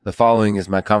The following is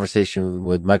my conversation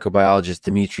with microbiologist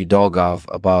Dmitri Dolgov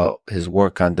about his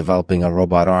work on developing a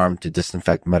robot arm to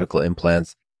disinfect medical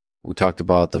implants. We talked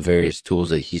about the various tools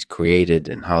that he's created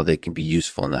and how they can be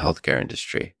useful in the healthcare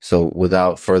industry. So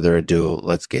without further ado,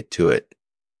 let's get to it.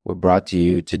 We're brought to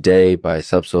you today by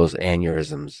Subsoil's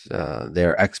Aneurysms.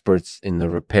 They're experts in the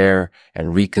repair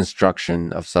and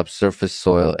reconstruction of subsurface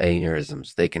soil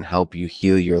aneurysms. They can help you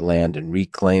heal your land and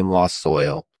reclaim lost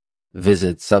soil.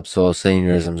 Visit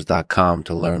subsoilsaneurysms.com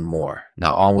to learn more.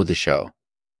 Now on with the show.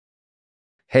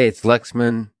 Hey, it's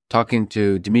Lexman talking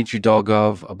to Dmitri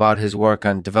Dolgov about his work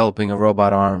on developing a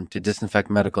robot arm to disinfect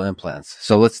medical implants.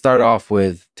 So let's start off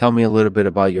with, tell me a little bit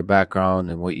about your background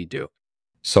and what you do.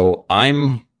 So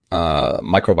I'm a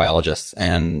microbiologist,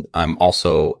 and I'm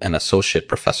also an associate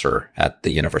professor at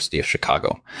the University of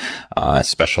Chicago. I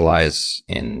specialize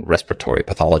in respiratory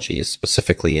pathology,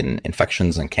 specifically in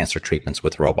infections and cancer treatments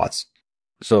with robots.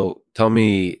 So tell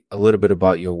me a little bit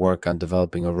about your work on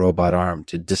developing a robot arm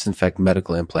to disinfect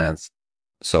medical implants.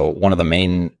 So one of the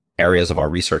main areas of our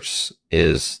research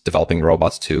is developing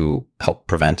robots to help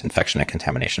prevent infection and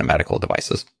contamination of medical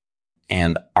devices.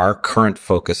 And our current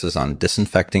focus is on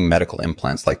disinfecting medical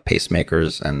implants like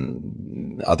pacemakers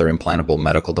and other implantable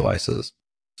medical devices.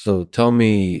 So tell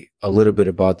me a little bit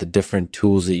about the different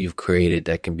tools that you've created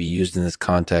that can be used in this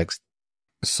context.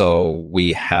 So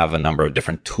we have a number of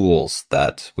different tools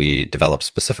that we develop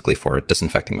specifically for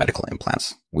disinfecting medical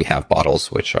implants. We have bottles,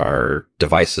 which are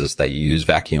devices that use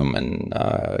vacuum and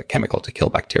chemical to kill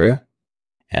bacteria.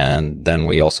 And then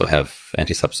we also have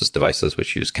antisepsis devices,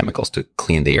 which use chemicals to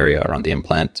clean the area around the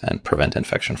implant and prevent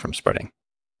infection from spreading.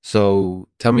 So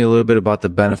tell me a little bit about the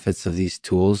benefits of these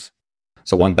tools.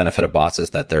 So one benefit of bots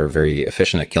is that they're very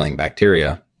efficient at killing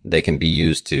bacteria. They can be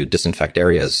used to disinfect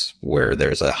areas where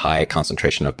there's a high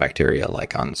concentration of bacteria,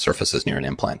 like on surfaces near an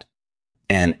implant.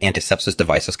 And antisepsis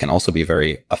devices can also be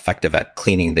very effective at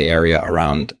cleaning the area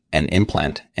around an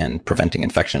implant and preventing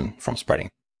infection from spreading.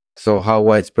 So how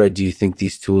widespread do you think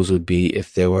these tools would be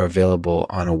if they were available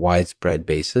on a widespread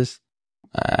basis?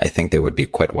 I think they would be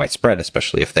quite widespread,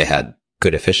 especially if they had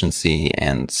good efficiency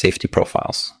and safety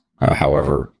profiles.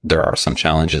 However, there are some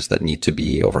challenges that need to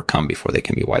be overcome before they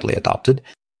can be widely adopted.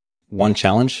 One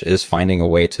challenge is finding a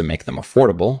way to make them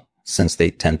affordable, since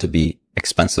they tend to be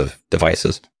expensive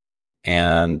devices.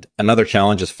 And another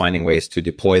challenge is finding ways to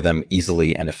deploy them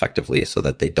easily and effectively so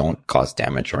that they don't cause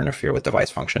damage or interfere with device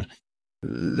function.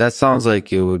 That sounds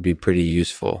like it would be pretty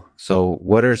useful. So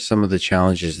what are some of the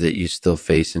challenges that you still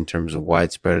face in terms of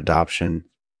widespread adoption?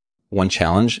 One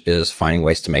challenge is finding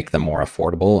ways to make them more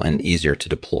affordable and easier to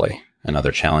deploy.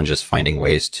 Another challenge is finding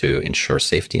ways to ensure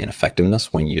safety and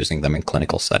effectiveness when using them in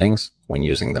clinical settings,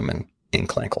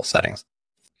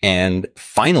 And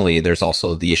finally, there's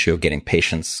also the issue of getting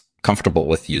patients comfortable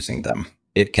with using them.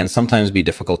 It can sometimes be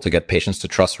difficult to get patients to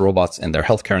trust robots in their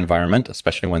healthcare environment,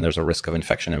 especially when there's a risk of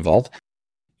infection involved.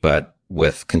 But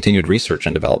with continued research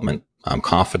and development, I'm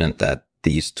confident that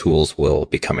these tools will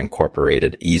become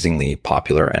incorporated, easily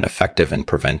popular, and effective in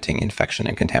preventing infection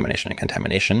and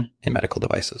contamination in medical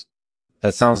devices.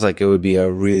 That sounds like it would be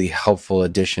a really helpful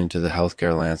addition to the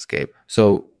healthcare landscape.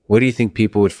 So what do you think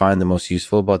people would find the most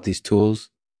useful about these tools?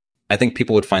 I think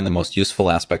people would find the most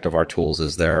useful aspect of our tools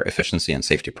is their efficiency and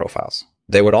safety profiles.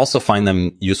 They would also find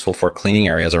them useful for cleaning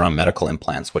areas around medical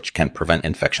implants, which can prevent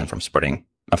infection from spreading.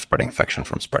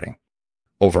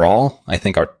 Overall, I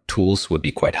think our tools would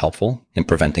be quite helpful in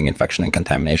preventing infection and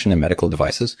contamination in medical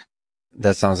devices.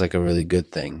 That sounds like a really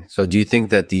good thing. So do you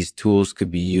think that these tools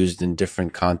could be used in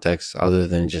different contexts other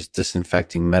than just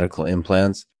disinfecting medical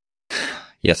implants?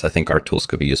 Yes, I think our tools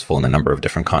could be useful in a number of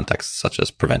different contexts, such as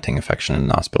preventing infection in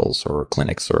hospitals or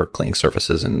clinics or cleaning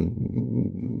surfaces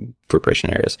in food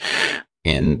preparation areas.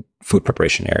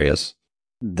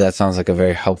 That sounds like a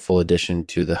very helpful addition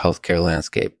to the healthcare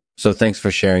landscape. So thanks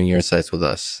for sharing your insights with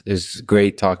us. It was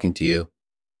great talking to you.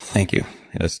 Thank you.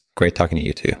 It was great talking to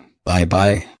you too.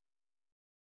 Bye-bye.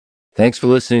 Thanks for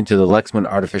listening to the Lexman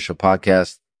Artificial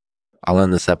Podcast. I'll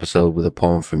end this episode with a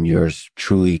poem from yours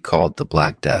truly called The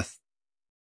Black Death.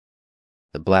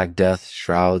 The Black Death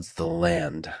shrouds the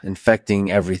land, infecting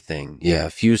everything. Yeah,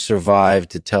 few survive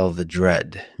to tell the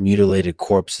dread. Mutilated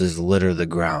corpses litter the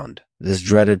ground. This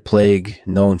dreaded plague,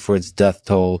 known for its death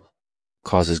toll,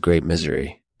 causes great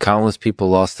misery. Countless people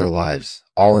lost their lives,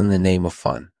 all in the name of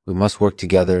fun. We must work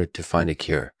together to find a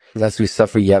cure. Lest we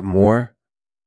suffer yet more,